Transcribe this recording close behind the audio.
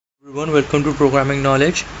Everyone, welcome to Programming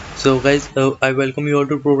Knowledge. So guys, I welcome you all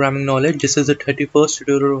to Programming Knowledge. This is the 31st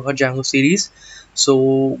tutorial of our Django series.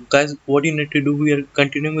 So guys, what you need to do, we are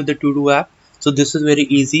continuing with the To-Do app. So this is very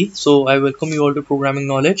easy. So I welcome you all to Programming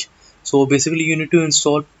Knowledge. So basically you need to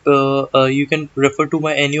install, you can refer to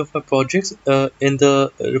any of my projects in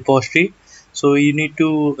the repository. So you need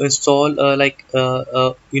to install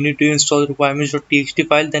you need to install requirements.txt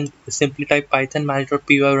file, then simply type python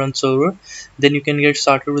manage.py run server, then you can get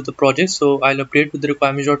started with the project. So I'll update with the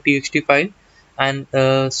requirements.txt file, and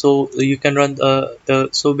so you can run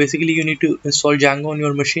so basically you need to install Django on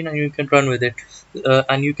your machine and you can run with it,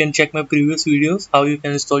 and you can check my previous videos how you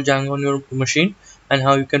can install Django on your machine and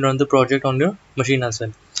how you can run the project on your machine as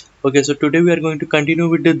well. Okay, so today we are going to continue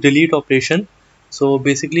with the delete operation. So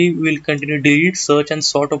basically we'll continue delete, search and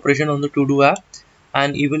sort operation on the To-Do app,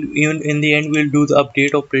 and even in the end we'll do the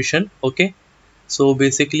update operation. Okay, so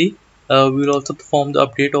basically we will also perform the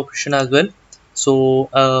update operation as well. So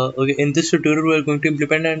okay, in this tutorial we are going to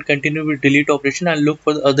implement and continue with delete operation and look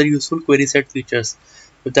for the other useful query set features.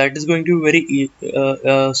 So that is going to be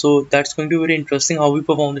so that's going to be very interesting how we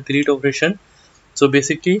perform the delete operation. So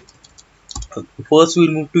basically first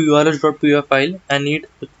we'll move to urls.py file and need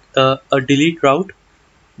a delete route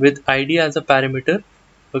with id as a parameter.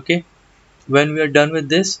 Okay, when we are done with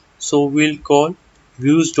this, so we'll call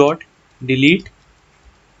views.delete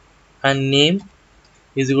and name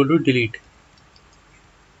is equal to delete.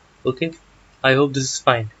 Okay, I hope this is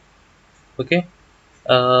fine. Okay,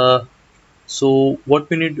 uh, so what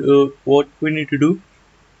we need to do,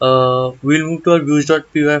 we'll move to our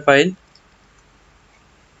views.py file.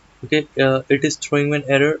 Okay, it is throwing me an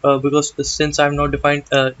error because since I have not defined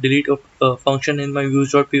delete function in my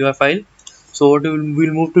views.py file. So what we'll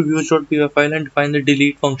move to views.py file and define the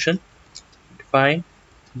delete function. Define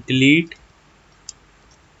delete.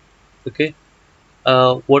 Okay,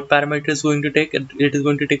 what parameter is going to take? It is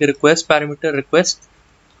going to take a request parameter, request,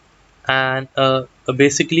 and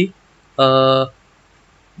basically uh,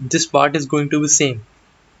 this part is going to be same.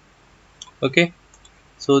 Okay,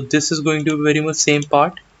 so this is going to be very much same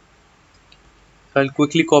part. I'll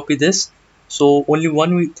quickly copy this. So only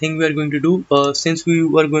one thing we are going to do, since we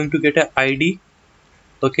were going to get an ID.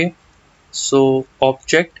 Okay, so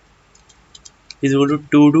object is equal to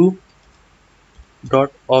todo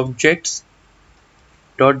dot objects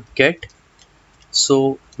dot get.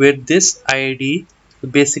 So where this ID,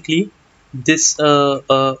 basically this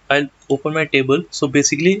I'll open my table. So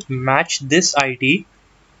basically match this ID.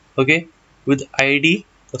 Okay, with ID,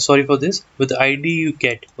 sorry for this, with the ID you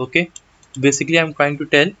get. Okay, basically I'm trying to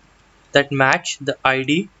tell that match the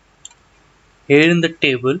ID here in the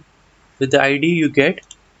table with the ID you get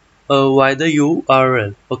via the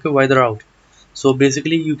URL. Okay, via the route. So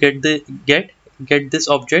basically you get the get this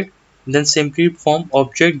object, then simply form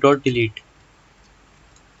object dot delete.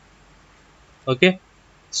 Okay,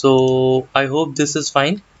 so I hope this is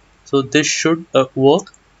fine. So this should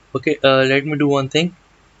work. Okay, let me do one thing.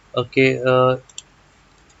 Okay,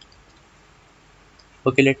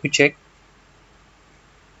 okay, let me check.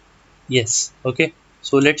 Yes. Okay,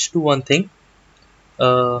 so let's do one thing.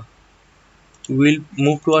 uh, we'll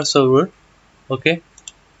move to our server. Okay,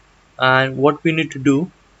 and what we need to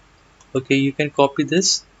do, okay, you can copy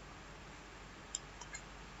this.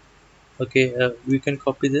 Okay, we can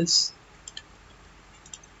copy this,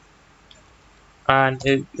 and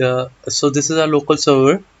so this is our local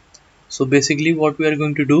server. So basically what we are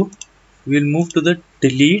going to do, we'll move to the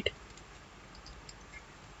delete.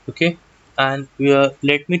 Okay, and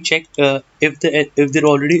let me check if they're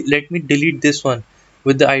already, let me delete this one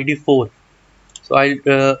with the ID 4. So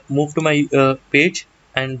I'll move to my page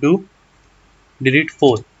and do delete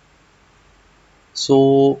 4.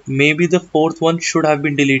 So maybe the fourth one should have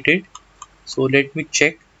been deleted. So let me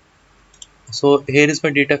check. So here is my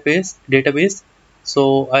database.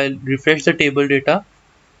 So I'll refresh the table data.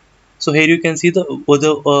 So here you can see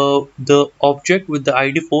the object with the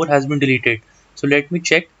ID 4 has been deleted. So let me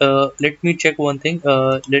check. Let me check one thing.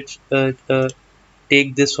 Let's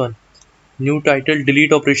take this one. New title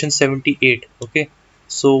delete operation 78. Okay.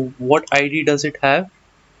 So what ID does it have?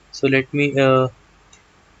 So let me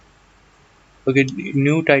okay,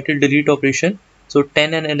 new title delete operation. So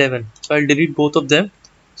 10 and 11. So I'll delete both of them.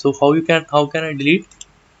 So how can I delete?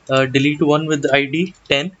 Delete one with the ID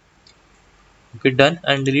 10. Okay, done,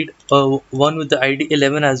 and delete one with the ID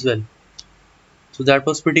 11 as well. So that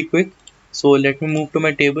was pretty quick. So let me move to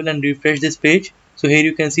my table and refresh this page. So here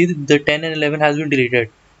you can see that the 10 and 11 has been deleted,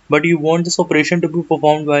 but you want this operation to be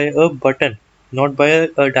performed by a button, not by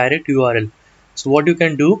a direct URL. So what you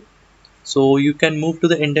can do, so you can move to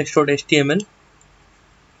the index.html.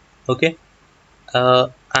 Okay,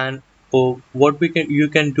 And what you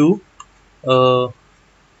can do,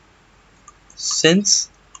 since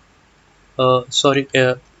sorry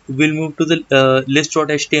we'll move to the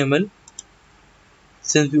list.html,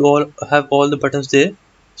 since we all have all the buttons there.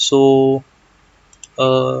 So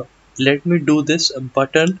uh, let me do this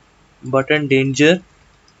button danger.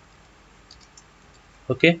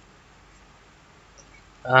 Okay,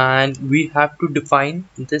 and we have to define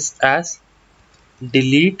this as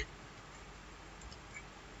delete.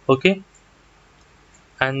 Okay,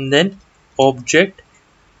 and then object.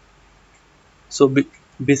 So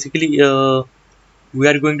basically we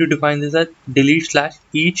are going to define this as delete slash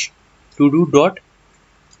each to do dot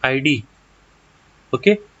id.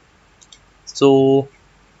 Okay, so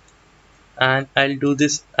and I'll do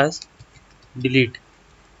this as delete.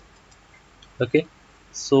 Okay,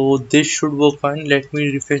 so this should work fine. Let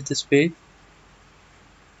me refresh this page.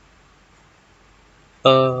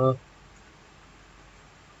 uh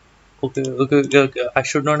okay, I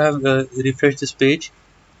should not have refreshed this page.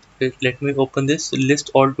 Okay, let me open this list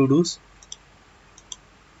all to dos.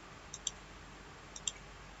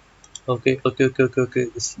 Okay,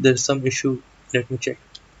 there's some issue. Let me check.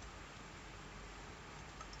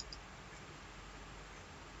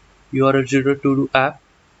 URL 0 to do app.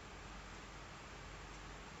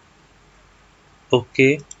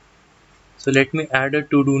 Okay, so let me add a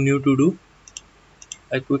to do, new to do.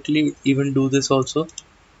 I quickly even do this also.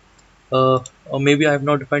 Or maybe I have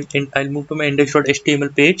not defined. I'll move to my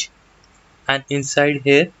index.html page, and inside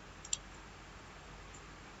here,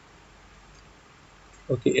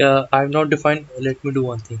 okay, I have not defined. Let me do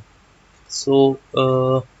one thing. So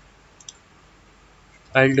I'll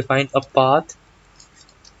define a path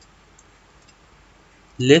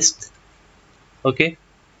list. Okay,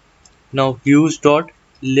 now use dot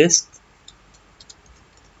list.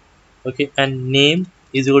 Okay, and name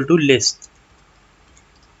is equal to list.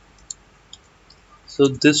 So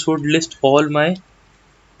this would list all my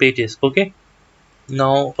pages. Okay,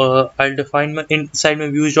 now I'll define my inside my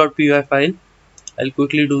views.py file. I'll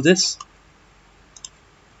quickly do this.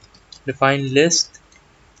 Define list,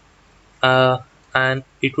 and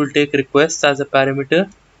it will take requests as a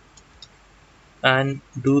parameter and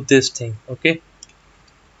do this thing. Okay,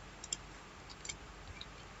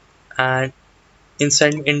 and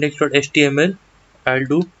inside my index.html I'll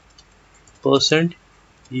do percent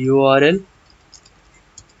URL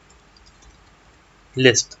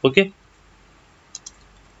list. Okay,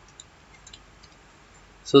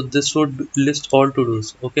 so this would list all to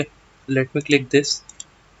dos. Okay, let me click this.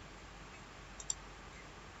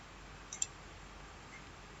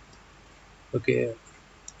 Okay,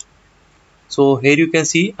 so here you can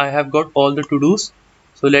see I have got all the to dos.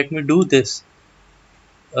 So let me do this.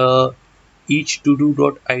 Each to do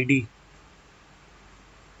dot id.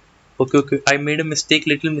 Okay, I made a mistake,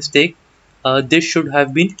 little mistake. This should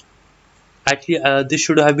have been actually this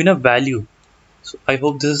should have been a value. So I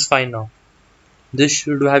hope this is fine now. This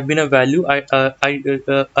should have been a value. I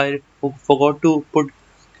forgot to put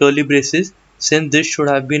curly braces, since this should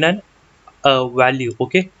have been an value.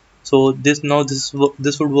 Okay, so this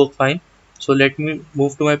would work fine. So let me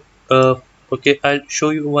move to my okay, I'll show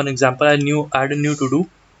you one example. I'll add a new to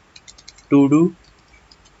do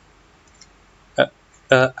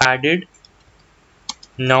added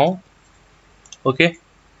now. Okay,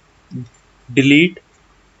 delete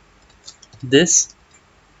this.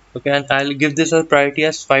 Okay, and I'll give this a priority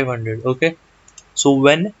as 500. Okay, so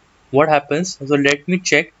when what happens, so let me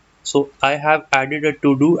check. So I have added a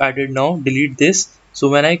to do added now, delete this. So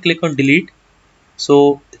when I click on delete,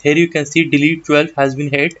 so here you can see delete 12 has been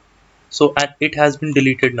hit. So and it has been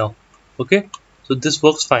deleted now. Okay, so this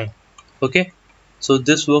works fine. Okay, so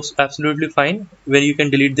this works absolutely fine. When you can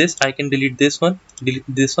delete this, I can delete this one, delete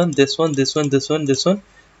this one, this one, this one, this one, this one,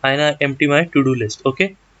 and I empty my to-do list.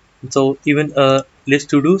 Okay, so even list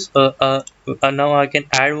to dos, now I can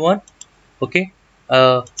add one. Okay,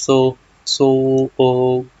 you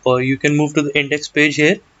can move to the index page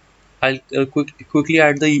here. I'll quickly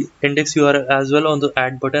add the index URL as well on the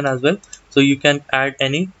add button as well, so you can add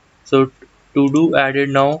any. So to do added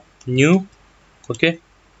now, new. Okay,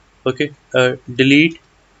 delete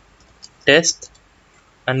test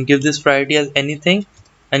and give this priority as anything,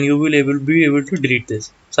 and you will be able to delete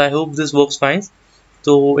this. So I hope this works fine.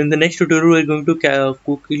 So in the next tutorial we're going to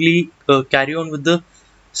quickly carry on with the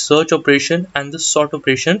search operation and the sort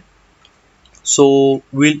operation. So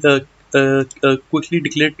we'll quickly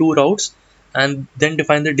declare two routes and then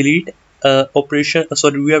define the delete operation.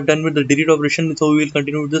 Sorry, we have done with the delete operation, so we will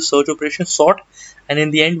continue with the search operation, sort, and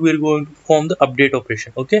in the end we're going to perform the update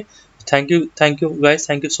operation. Okay, thank you guys,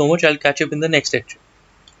 thank you so much. I'll catch up in the next lecture.